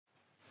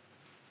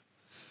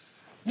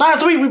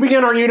Last week we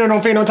began our unit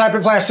on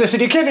phenotypic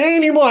plasticity. Can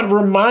anyone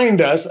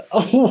remind us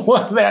of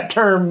what that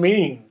term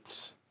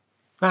means?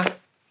 Huh?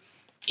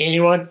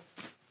 Anyone?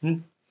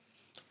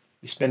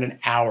 We spent an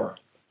hour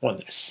on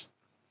this.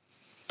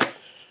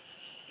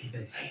 Be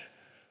basic.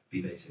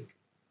 Be basic.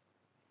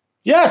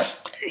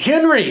 Yes,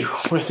 Henry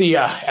with the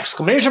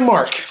exclamation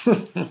mark.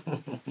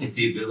 It's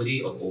the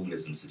ability of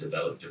organisms to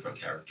develop different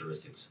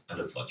characteristics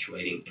under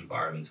fluctuating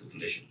environmental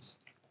conditions.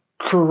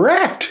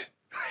 Correct.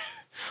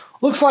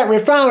 Looks like we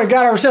finally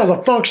got ourselves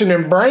a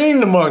functioning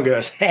brain among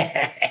us.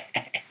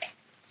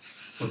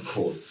 Of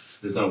course,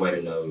 there's no way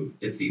to know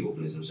if the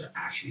organisms are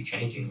actually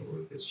changing or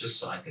if it's just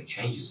cycling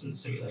changes in the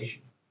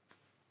simulation.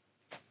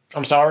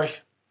 I'm sorry?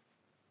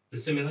 The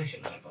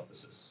simulation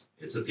hypothesis.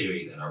 It's a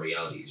theory that our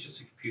reality is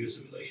just a computer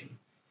simulation,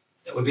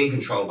 that we're being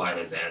controlled by an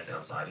advanced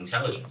outside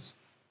intelligence.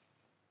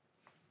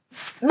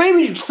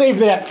 Maybe save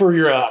that for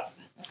your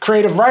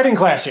creative writing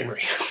class,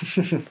 Henry.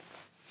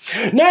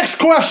 Next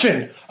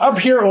question. Up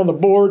here on the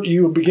board,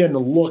 you will begin to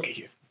look at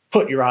you.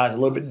 Put your eyes a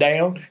little bit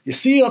down. You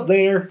see up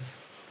there.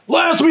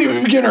 Last week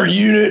we began our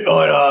unit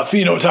on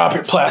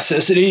phenotypic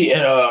plasticity,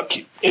 and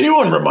can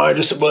anyone remind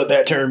us of what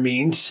that term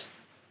means?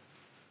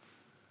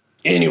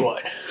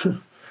 Anyone?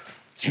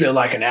 It's been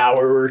like an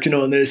hour working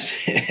on this.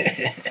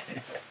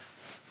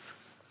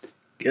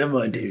 Come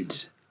on,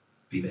 dudes.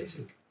 Be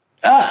basic.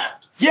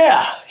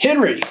 Yeah,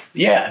 Henry.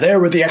 Yeah, there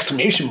with the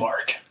exclamation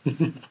mark.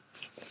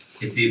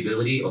 It's the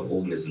ability of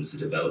organisms to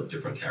develop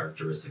different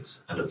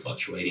characteristics under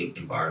fluctuating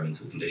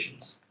environmental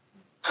conditions.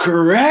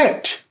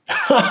 Correct.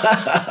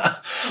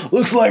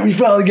 Looks like we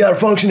finally got a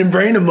functioning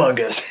brain among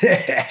us.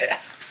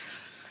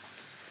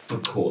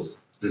 Of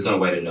course, there's no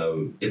way to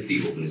know if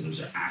the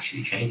organisms are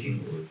actually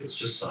changing or if it's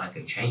just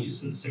cycling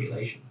changes in the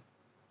simulation.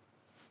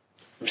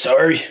 I'm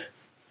sorry?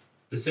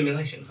 The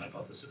simulation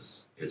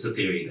hypothesis. It's a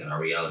theory that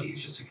our reality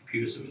is just a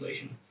computer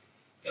simulation,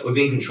 that we're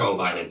being controlled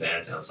by an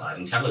advanced outside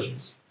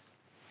intelligence.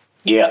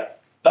 Yeah.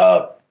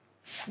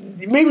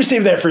 Maybe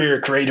save that for your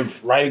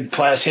creative writing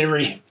class,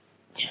 Henry.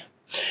 Yeah.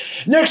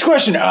 Next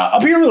question.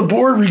 Up here on the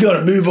board, we're going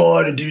to move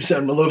on and do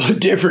something a little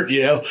bit different,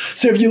 you know.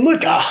 So if you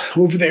look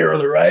over there on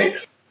the right.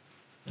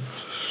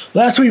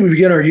 Last week, we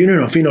began our unit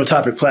on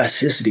phenotypic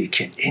plasticity.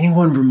 Can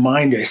anyone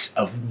remind us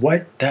of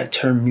what that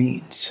term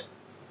means?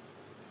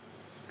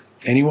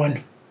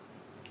 Anyone?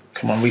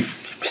 Come on, we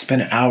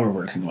spent an hour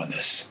working on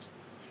this.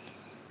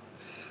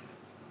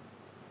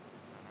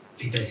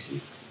 Be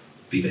basic.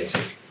 Be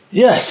basic.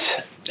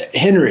 Yes,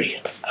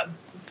 Henry,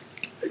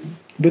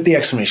 with the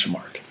exclamation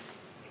mark.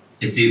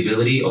 It's the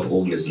ability of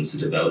organisms to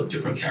develop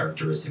different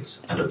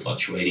characteristics under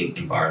fluctuating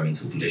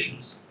environmental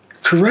conditions.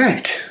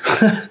 Correct.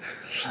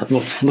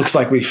 Well, looks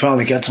like we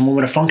finally got someone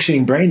with a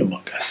functioning brain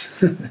among us.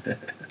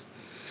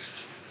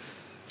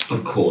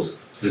 Of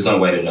course, there's no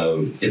way to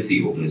know if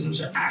the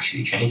organisms are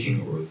actually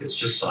changing or if it's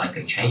just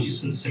cycling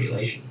changes in the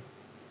simulation.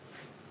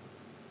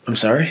 I'm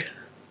sorry?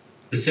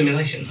 The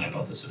simulation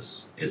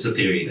hypothesis. It's a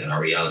theory that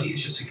our reality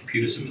is just a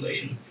computer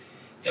simulation,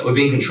 that we're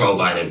being controlled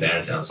by an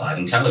advanced outside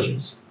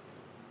intelligence.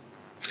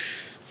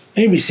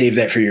 Maybe save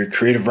that for your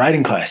creative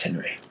writing class,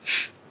 Henry.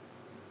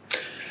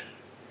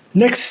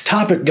 Next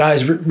topic,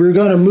 guys, we're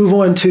going to move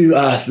on to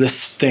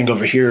this thing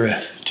over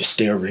here. Just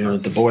stay over here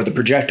at the board. The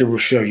projector will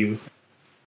show you